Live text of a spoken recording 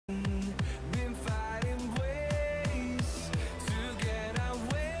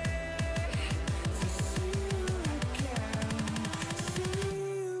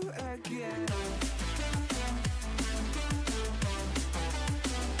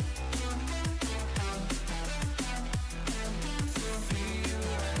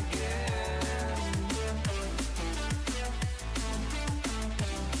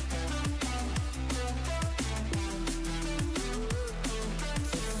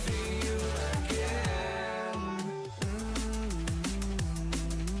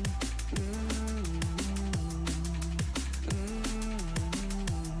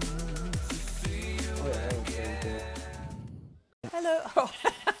hello. Oh.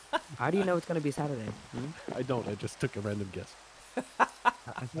 How do you know it's going to be Saturday? Hmm? I don't. I just took a random guess. I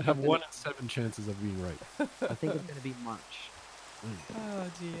I think have it's 1 in 7 chances of being right. I think it's going to be March.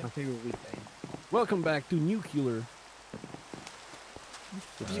 Oh dear. My favorite weekday. Welcome back to Nuclear.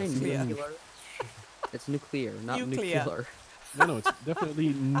 Did you say Nuclear. nuclear? It's nuclear, not Nuclear. nuclear. No, it's definitely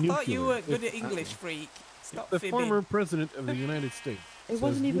I nuclear. thought you were good If at English, Freak. Stop the fibbing. former president of the United States It says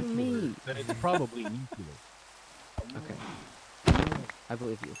wasn't even nuclear, me. then it's probably nuclear. Okay. I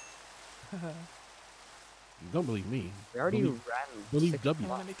believe you. You don't believe me. We already Believe- ran. believe 6 W.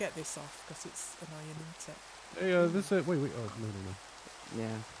 Oh, o'clock. let me get this off because it's annoying, isn't it? Hey, this wait. Oh, no. Yeah.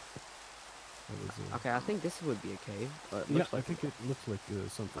 That was, Okay, I think this would be a cave, but it yeah, looks I like think it looks like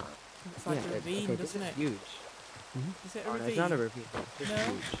something. It's like a ravine, okay, this doesn't is it? huge. Is it a Oh, no, ravine? it's not a ravine. It's No?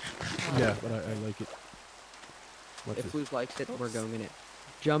 huge. Oh. Yeah, but I like it. What's If this? Luz likes it, we're Oops. going in it.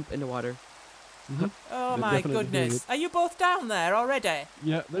 Jump in the water. Mhm. Oh They're my definitely doing goodness. Are you both down there already?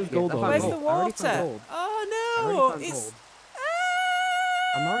 Yeah, there's Okay, gold I on found Where's it. the gold. I already found water? gold. Oh I already no! found It's. gold.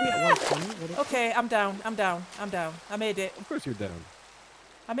 I'm already at 120. What is Okay, I'm down. I made it. Of course you're down.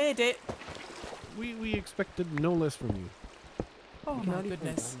 I made it. We expected no less from you. Oh You can my already find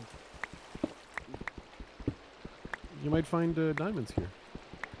goodness. diamonds. You might find diamonds here.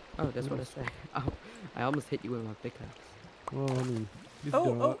 Oh, that's what I Yes. said. Oh, I almost hit you with my pickaxe. Well, I mean, he's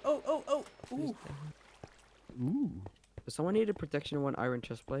Oh, got- oh. Ooh. Ooh. Does someone need a protection 1 iron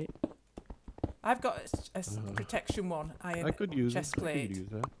chest plate? I've got a protection one. Iron I could use chest it. I plate. could use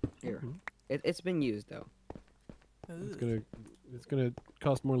that. Here. Mhm. It's been used though. Ooh. It's gonna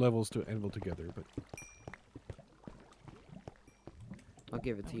cost more levels to anvil together, but I'll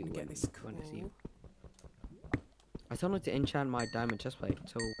give it I to you wanna get when, this when I see you. cool. I still need to enchant my diamond chest plate.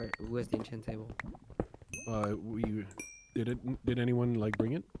 So where's the enchant table? we did anyone like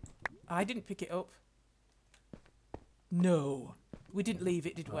bring it? I didn't pick it up. No. We didn't leave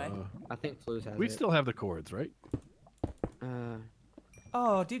it, did we? I think Fluz has We it. still have the cords, right?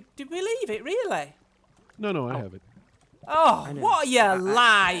 Oh, did we leave it, really? No, I have it. Oh, I know. what are you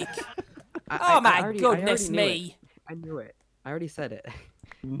like? Oh my goodness knew me. It. I knew it. I already said it.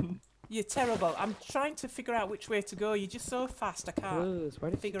 You're terrible. I'm trying to figure out which way to go. You're just so fast, I can't Fluz, why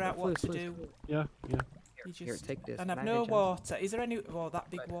did figure you out what to Fluz, do. Fluz. Yeah. You Here, just take this. and Can I've I no enchant water. Is there any? Oh, that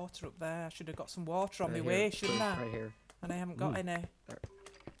big water up there. I should have got some water on my Here, way, Fluz, shouldn't I? Right here. And I haven't got any. There.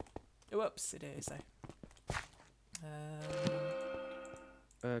 Whoops, it is.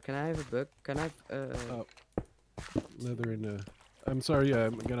 Can I have a book? Can I? Leather and I'm sorry. Yeah,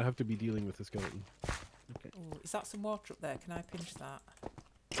 I'm gonna have to be dealing with the skeleton. Okay. Oh, is that some water up there? Can I pinch that?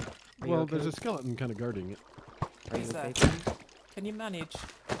 Are you Well, okay there's a with- skeleton kind of guarding it. Are you Is okay? there? Fluz? Can you manage?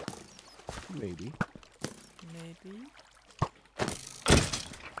 Maybe. Maybe.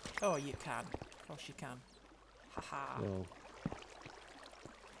 Oh, you can. Of course you can. Haha. Well.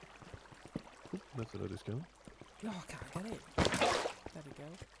 Oop, that's another skeleton. Oh, I can't get it. There we go.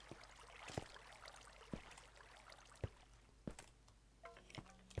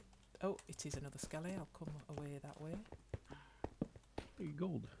 Oh, it is another skelly. I'll come away that way. Hey,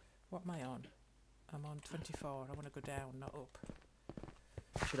 gold. What am I on? I'm on 24. I want to go down, not up.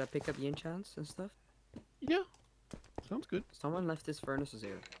 Should I pick up the enchants and stuff? Yeah. Sounds good. Someone left his furnaces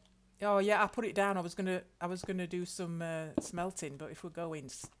here. Oh yeah, I put it down. I was gonna do some smelting, but if we're going,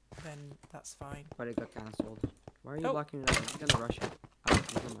 then that's fine. But it got cancelled. Why are you Oh. blocking it out? I'm gonna rush it. Oh,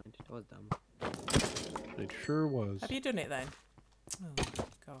 never mind. That was dumb. It sure was. Have you done it then? Oh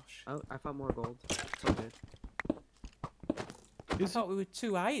gosh. Oh, I found more gold. It's all good. I thought we were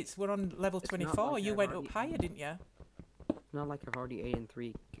too high. We're on level It's not 24. like You I've went up already- higher, didn't you? It's not like I've already eaten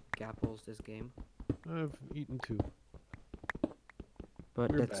 3 gapples this game. I've eaten 2.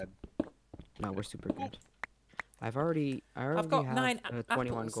 But We're that's bad. no, we're super good. I already got have 9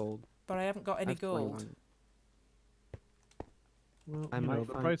 21 apples. gold. But I haven't got I any have gold. 21. Well, I you know, might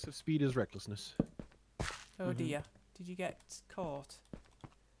the find- price of speed is recklessness. Oh Mhm. dear. Did you get caught?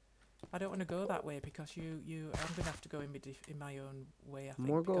 I don't want to go that way because I'm gonna have to go in my own way. I think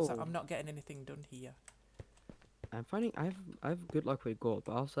More because gold. I'm not getting anything done here. I'm finding I have good luck with gold,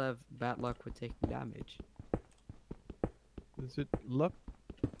 but I also have bad luck with taking damage. Is it luck?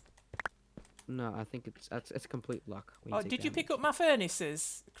 No, I think it's complete luck. when Oh, take did you pick damage. up my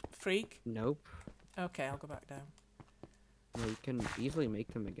furnaces, Freak? Nope. Okay, I'll go back down. No, you can easily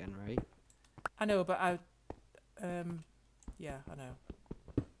make them again, right? I know, but yeah, I know.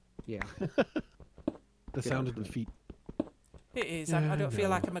 Yeah. The sound of defeat. It is. Yeah, I don't feel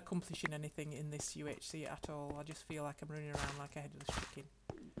like no. I'm accomplishing anything in this UHC at all. I just feel like I'm running around like a headless chicken.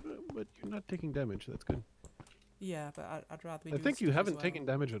 But you're not taking damage. That's good. Yeah, but I'd rather be I doing think you stuff as haven't well. taken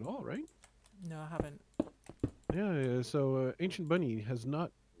damage at all, right? No, I haven't. Yeah, so Ancient Bunny has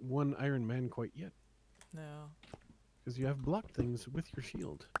not won Iron Man quite yet. No. Because you have blocked things with your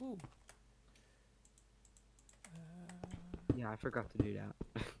shield. Ooh. Yeah, I forgot to do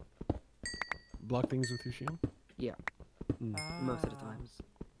that. Block things with your shield? Yeah. Mm. Most of the Ah. times.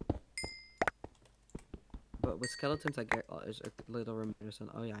 But with skeletons, I get there's a little reminder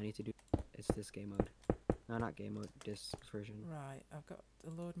saying, oh yeah, I need to do it's this game mode. No, not game mode, this version. Right, I've got a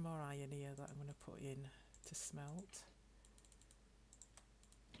load more iron here that I'm going to put in to smelt.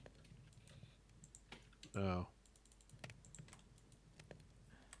 Oh.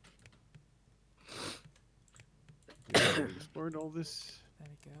 Yeah, we explored all this. There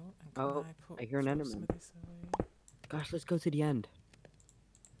we go. And can Oh, I put I hear an throw some Enderman. of this away? Gosh, let's go to the end.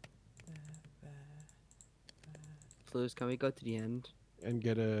 There. Flus, can we go to the end? And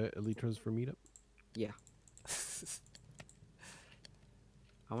get a Elytras for meetup.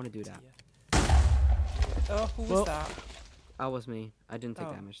 I want to do that. Oh, who was Well, that? That was me. I didn't take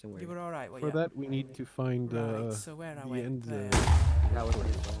Oh, damage, don't worry. You were alright, were For you? that, we need to find Right, so where I the went end. there. That was me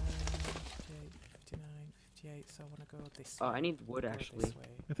as well. 58, 59, 58, so I want to go this Oh, way. I need wood Go actually. this way.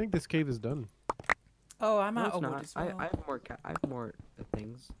 I think this cave is done. Oh, I'm No, out it's of wood not. as well. I have more. I have more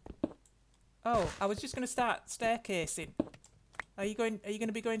things. Oh, I was just going to start staircasing. Are you going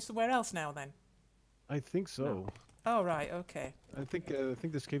to be going somewhere else now then? I think so. No. Oh, right, okay. I think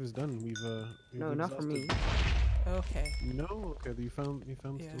this cave is done. We've No, not for me. Okay. No, okay. You found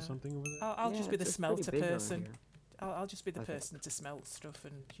Yeah. still something over there. I'll just be the it's pretty smelter big around person. here. I'll just be the Okay. person to smelt stuff,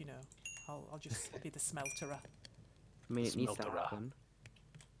 and you know, I'll just be the smelterer. I mean, it needs to Smelterer. happen.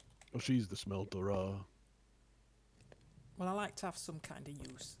 Oh, she's the smelterer. Well, I like to have some kind of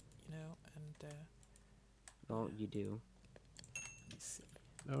use, you know, and Well, you do. let's see.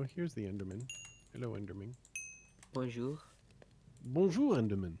 Oh, here's the Enderman. Hello, Enderman. Bonjour. Bonjour,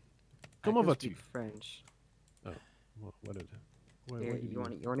 Enderman. I Comment can vas-tu? speak French. What did? What Here, did you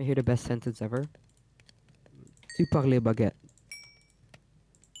want to hear the best sentence ever? Tu parles baguette.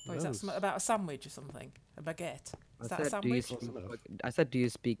 Oh, is that something about a sandwich or something? A baguette? Is that a said, do you sandwich? speak Close enough. I said, do you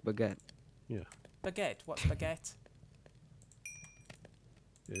speak baguette? Baguette? What's baguette?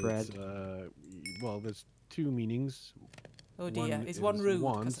 Bread. It's, well, there's two meanings. Oh dear, One is one is rude?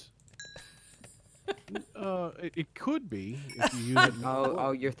 wand. 'Cause- It could be if you use it.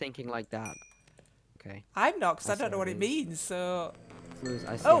 Oh, you're thinking like that. Okay. I'm not, because I I don't see know what what it it is. means. So Flus,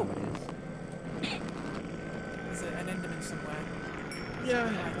 I see Oh! how it is. there's an Enderman somewhere. Yeah,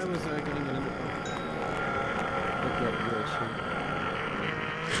 I was getting an Enderman. Baguette UHC.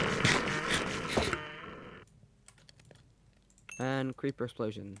 And creeper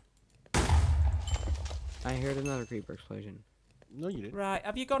explosion. I heard another creeper explosion. No, you didn't. Right,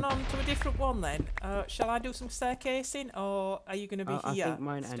 have you gone on to a different one then? Shall I do some staircasing, or are you going to be I here think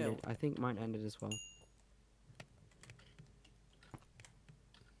mine still? ended. I think mine ended as well.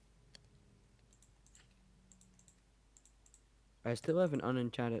 I still have an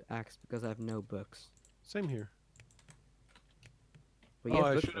unenchanted axe because I have no books. Same here. But you Oh,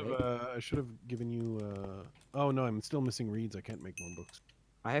 have I books, should have. right? I should have given you. Oh no, I'm still missing reeds. I can't make more books.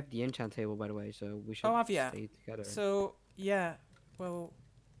 I have the enchant table, by the way, so we should Oh, have ya? stay together. So, yeah, well...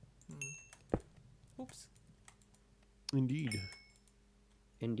 Oops. Indeed.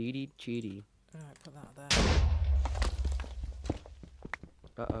 Indeedy cheaty. Alright, put that there.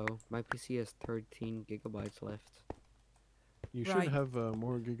 Uh-oh, my PC has 13 gigabytes left. You Right. should have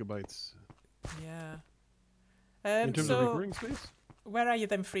more gigabytes Yeah. in terms of So, recording space. where are you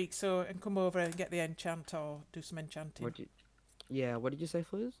then, Freek? So, and come over and get the enchant or do some enchanting. What did Yeah, what did you say,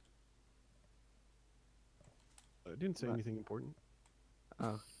 Flus? I didn't say What? anything important.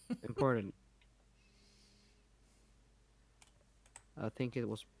 Oh, important. I think it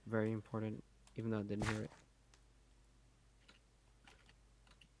was very important, even though I didn't hear it.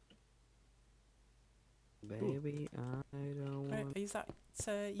 Baby, I don't Right, want... is that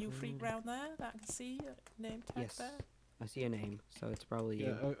you, Freek, round there? That I can see a name tag Yes. there? I see a name, so it's probably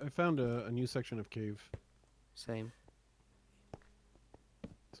Yeah, you. I found a new section of cave, Same.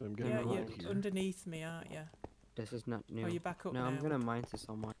 so I'm getting Yeah, around you're here. underneath me, aren't you? This is not new. Oh, you're back up No, now. I'm gonna mine to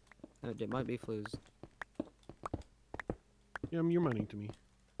someone. It might be Flus. Yeah, you're mining to me.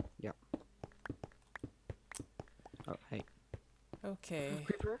 Oh, hey. Okay.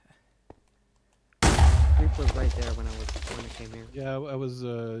 Creeper? Creeper was right there when I came here. Yeah, I was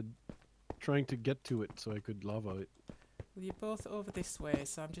trying to get to it so I could lava it. Well, you're both over this way,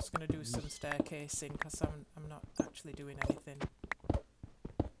 so I'm just going to do some staircasing because I'm not actually doing anything.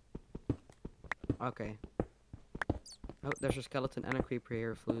 Okay. Oh, there's a skeleton and a creeper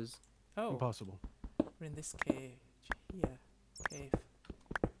here, Flus. Oh, Impossible. we're in this cage. Yeah, cave.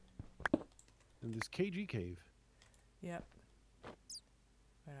 In this KG cave. Yep.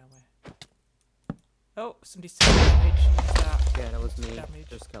 Where are we? Oh, somebody's taking damage. Who's that? Yeah, that was me. Damage.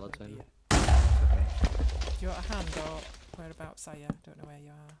 Just skeleton. Maybe. Okay. Do you want a hand or whereabouts are you? Don't know where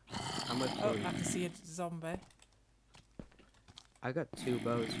you are. I'm with Oh, Freek. I can see a zombie. I got 2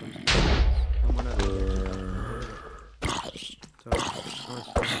 bows from I'm one of the so,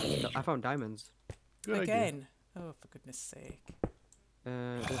 I found diamonds. Good idea. Again. Oh, for goodness sake.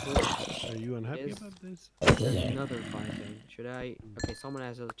 Are you unhappy Is- about this? Another fine thing. Should I? Okay, someone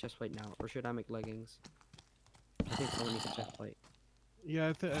has a chest plate now, or should I make leggings? I think someone needs a chest plate. Yeah,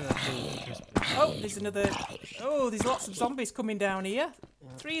 I think. Oh, there's another. Oh, there's lots of zombies coming down here.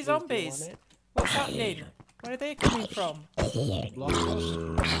 3 zombies. What's happening? Where are they coming from? Block us.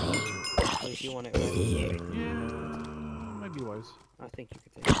 If you want it, Yeah, might be wise. I think you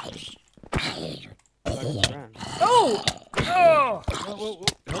could take it. Oh! Oh! Whoa, whoa, whoa.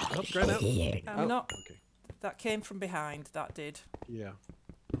 Help Gran out. I'm not. Okay. That came from behind. That did. Yeah.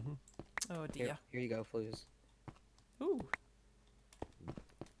 Oh dear. Here you go, Flues. Ooh.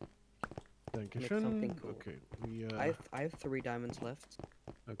 Thank you. Make something cool. Okay. We. I have 3 diamonds left.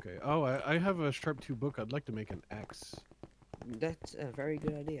 Okay. Oh, I have a sharp 2 book. I'd like to make an axe. That's a very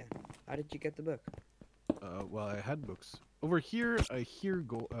good idea. How did you get the book? Well, I had books. Over here, I hear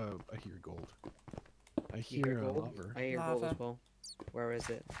gold. I hear gold. I You hear gold? lava. I hear gold Lava. as well. Where is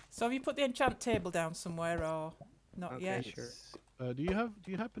it? So have you put the enchant table down somewhere or not Okay, yet? sure. Do you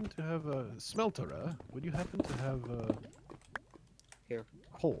happen to have a smelter? Would you happen to have Here.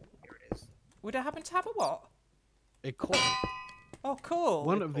 coal? Here it is. Would I happen to have a what? A coal. Oh, cool.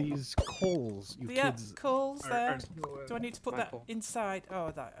 One of these coals, you Yeah, kids. coals there. are- Do I need to put that Michael. inside? Oh,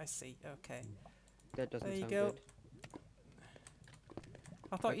 that I see. Okay. That doesn't There you sound go. good.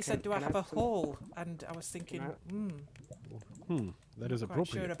 I thought you Can- said, do I can I have a have some- hole? And I was thinking, That is quite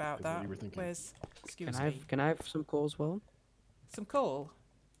appropriate. sure about is what that. you were thinking. Where's, excuse Can I me, have can I have some coal as well? some coal?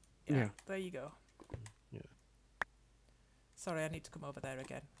 Yeah. There you go. Yeah. Sorry, I need to come over there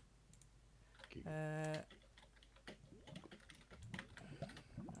again. Okay.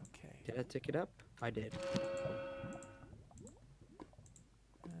 Okay. Did I tick it up? I did.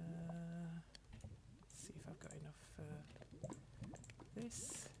 Let's see if I've got enough for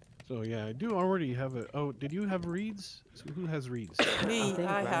this. So yeah, I do already have a. Oh, did you have reeds? So who has reeds? Me, think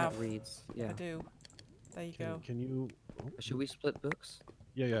I Granite have. reads. Yeah. I do. There you go. Can you? Oh, Should we split books?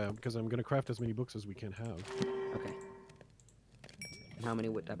 yeah, because I'm gonna craft as many books as we can have. Okay. And how many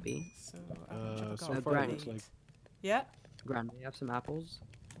would that be? So, how much have I So got? far it Eight. looks like- Yeah, Gran, do you have some apples?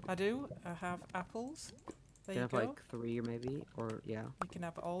 I do. I have apples. There Can I you have go. like 3 or maybe? Or yeah. You can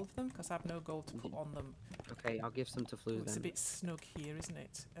have all of them because I have no gold to put on them. Okay, I'll give some to Oh, Flues it's a then. bit snug here, isn't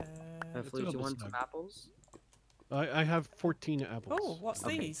it? It's Flues, a you bit want some snug. apples? I have 14 apples. Oh, what's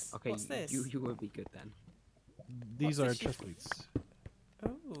Okay. these? Okay, What's this? you would be good then. These what's are this you- chest plates.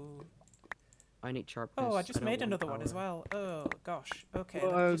 Oh. I need sharpness. Oh, I just don't made want another one as power. well. Oh, gosh. Okay.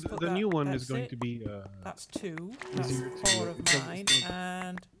 Well, let me just put the that- new one that's is going it. to be. That's 2. That's easier to 4 work. of It's gonna- mine. it's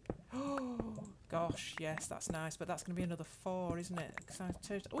And. Oh, gosh. Yes, that's nice. But that's going to be another 4, isn't it? 'Cause oh,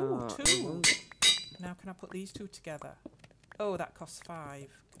 it 2. won't- Now, can I put these 2 together? Oh, that costs 5.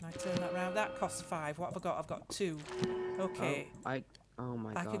 Can I turn that round? That costs 5. What have I got? I've got 2. Okay. Oh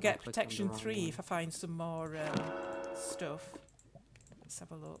my I god. could get clicked on the protection wrong 3 one. if I find some more stuff. Let's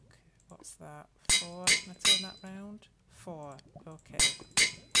have a look. What's that? 4. Can I turn that round? 4. Okay.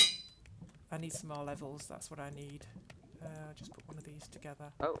 I need some more levels. That's what I need. Just put one of these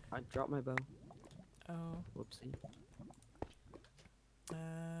together. Oh, I dropped my bow. Oh. Whoopsie.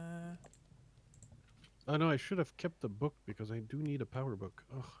 Oh no, I should have kept the book because I do need a power book.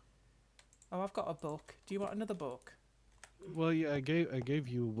 Ugh. Oh, I've got a book. Do you want another book? Well, yeah, I gave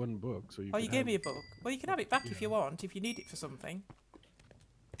you 1 book, so you. Oh, can you gave have- me a book. Well, you can have it back if Yeah. you want, if you need it for something.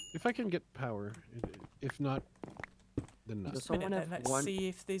 If I can get power, if not, then not. Does Just a minute someone then. have Let's one? see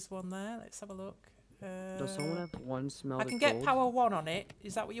if there's one there. Let's have a look. Does someone have 1 smell? I can get power 1 on it.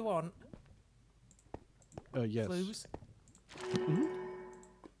 Is that what you want? Yes. Flues?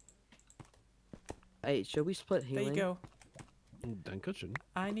 Hey, should we split There healing? you go. Dankeschön.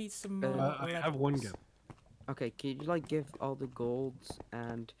 I need some more. I have 1 levels. gap. Okay, can you like give all the golds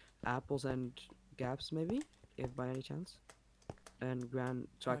and apples and gaps maybe, if by any chance? And Gran,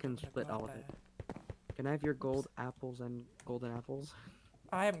 so I Why can don't split go all of there? it. Can I have your gold apples and golden apples?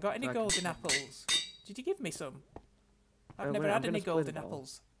 I haven't got any So I can golden split- apples. Did you give me some? I've Well, never I'm had gonna any split golden it all.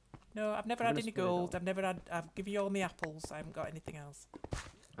 apples. No, I've never I'm had gonna any split it all. gold. I've never had. I've given you all my apples. I haven't got anything else.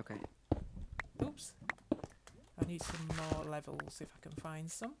 Okay. Oops. I need some more levels if I can find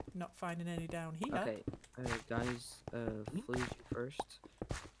some. Not finding any down here. Okay, guys, Fleas first.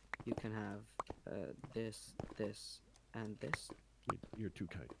 You can have this, and this, You're too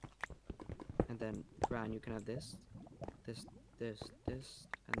kind. and then Gran, you can have this, this,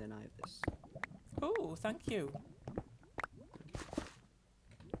 and then I have this. Oh, thank you.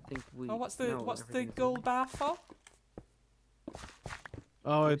 I think we. Oh, what's know the everything is gold bar for?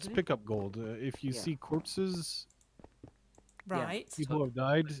 Oh, it's Seriously? pickup gold. If you Yeah. see corpses, Yeah. Right. people have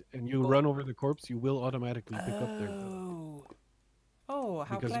died, and you run over the corpse, you will automatically pick up their gold. Oh,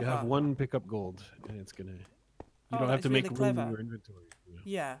 how Because clever. you have one pickup gold, and it's gonna. You Oh, don't have that's to make really room in clever. your inventory.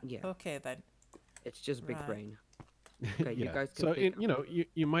 Yeah. Yeah. Okay then. It's just big Right. brain. Okay, you Yeah. guys can So pick.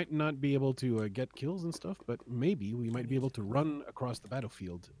 you might not be able to get kills and stuff, but maybe we might be able to run across the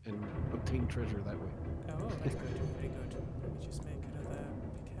battlefield and obtain treasure that way. Oh, that's good. Very good. Let me just make another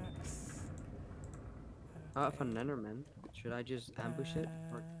pickaxe. I found an Enderman. Should I just ambush it?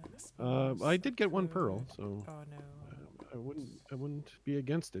 Or... I did get one pearl, could. so Oh no. I wouldn't be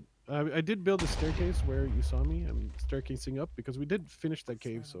against it. I did build a staircase where you saw me. I'm staircasing up because we did finish that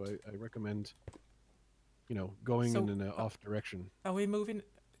cave, so I recommend, going So, in an off direction. Are we moving? Do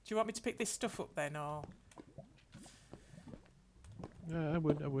you want me to pick this stuff up then, or? Yeah, I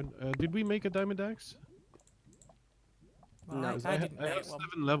would. Did we make a diamond axe? Well, No. I didn't I make have one.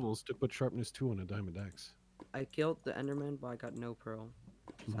 7 levels to put sharpness 2 on a diamond axe. I killed the Enderman, but I got no pearl.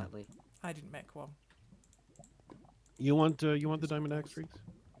 Sadly. I didn't make one. You want the diamond axe, Freaks?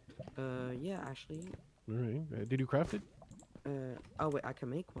 Yeah, actually. All right. Did you craft it? Oh wait, I can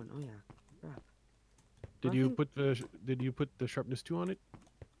make one. Oh yeah. Crap. Did I you think put the sharpness 2 on it?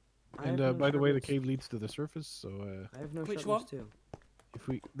 I have And no by the way, the sharpness- cave leads to the surface, so I have no Which sharpness one? too. if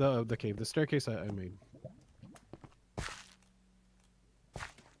we the cave, the staircase I made.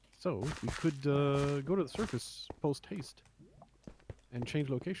 So we could go to the surface post haste and change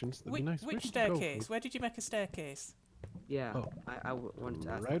locations. That'd be nice. Where Which did you go, staircase? Freak? Where did you make a staircase? Yeah. Oh. I wanted to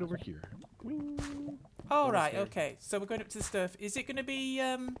ask. Right over here. Wing. Oh, Well, right, that's okay. So we're going up to the stuff. Is it going to be,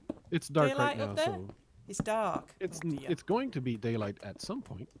 It's dark Daylight right up now, there? so it's dark. it's Oh, dear. it's going to be daylight at some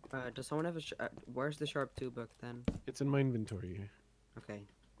point. Does someone have a? Where's the sharp 2 book then? It's in my inventory. Okay.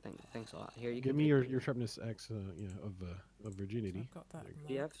 Thanks a lot. Here you Give can. me take your sharpness axe, of virginity. I've got that.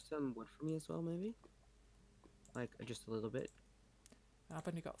 Do you have some wood for me as well, maybe? Like just a little bit. I've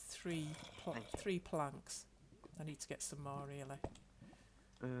only got three planks. I need to get some more, really.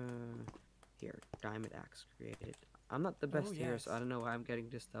 Here, diamond axe created. I'm not the best here, so I yes. don't know why I'm getting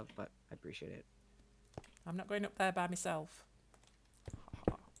this stuff, but I appreciate it. I'm not going up there by myself.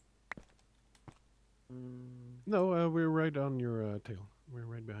 No, we're right on your tail. We're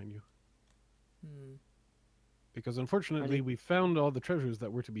right behind you. Hmm. Because unfortunately, we found all the treasures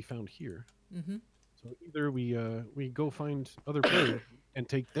that were to be found here. Mm-hmm. So either we go find other players and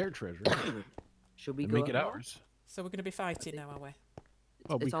take their treasure Should we and go make it up now? ours. So we're going to be fighting now, are we?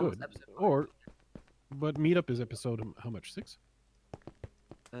 Well, we It's almost could. episode 5. Or, but meetup is episode how much? 6?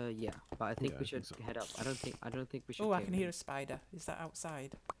 Yeah, but I think Yeah, we I should think so. head up. I don't think we should. Oh, I cave can in. hear a spider. Is that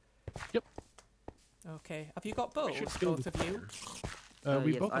outside? Yep. Okay. Have you got bows, should kill both the of you?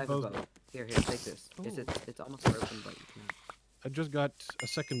 We yes, both I have have a those. bow. Here, take this. Ooh. It's almost broken, but you can. I just got a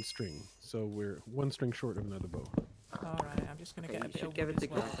second string, so we're 1 string short of another bow. All right. I'm just going to Okay, get a you bit should of give wood it to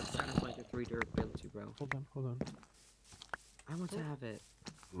as well. Grant. That's kind of like a 3 durability, bro. Hold on. I want to have it.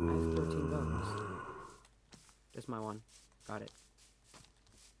 I have 14 bones. There's my one. Got it.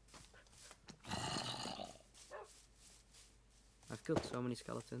 I've killed so many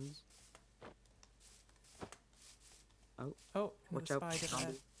skeletons. Oh, Watch another out, spider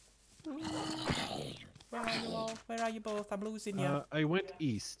there. zombie. Where are you all? Where are you both? I'm losing you. I went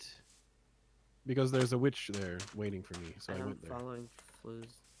east because there's a witch there waiting for me, so I I'm went there. following flues.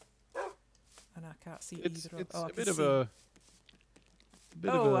 And I can't see It's either. it's Oh, I a can bit of see. a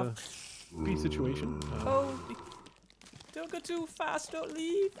bit Oh, of a peace situation. Oh, don't go too fast. Don't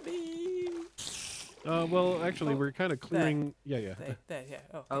leave me. Well, actually, Oh, we're kind of clearing. Yeah. There, yeah.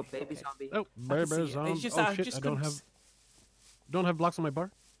 Okay, Oh, baby okay. zombie. Oh, I can see baby it. zombie. It's just Oh I shit! just I don't couldn't have blocks on my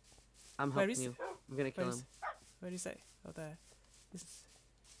bar. I'm Where helping is you. I'm gonna kill Where him. is, where is it? Oh, there. This-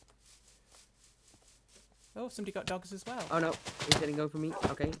 Oh, somebody got dogs as well. Oh no, he's getting over me.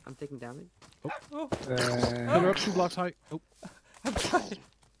 Okay, I'm taking damage. Oh, You're up 2 blocks high. Oh, I'm trying.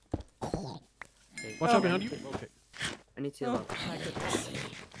 Okay. watch out behind you. Okay. I need to heal Oh, up. my goodness.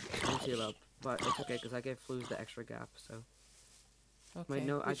 I need to heal up. But it's okay, because I gave Flues the extra gap, so... Okay, Wait,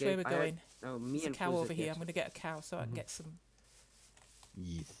 no, which way we're going? No, me There's a and cow Flues over had here. the I'm going to get a cow so I can get some.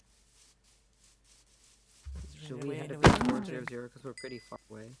 Yes. Should Running we away head in up a to winding. 400 because we're pretty far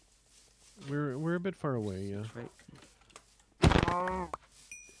away, We're a bit far away. Yeah. right?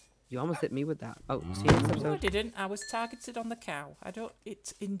 You almost hit me with that. Oh, see you next No, I episode. didn't. I was targeted on the cow. I don't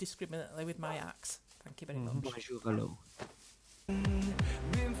hit indiscriminately with my axe. Thank you very Mhm. much. Bonjour, hello.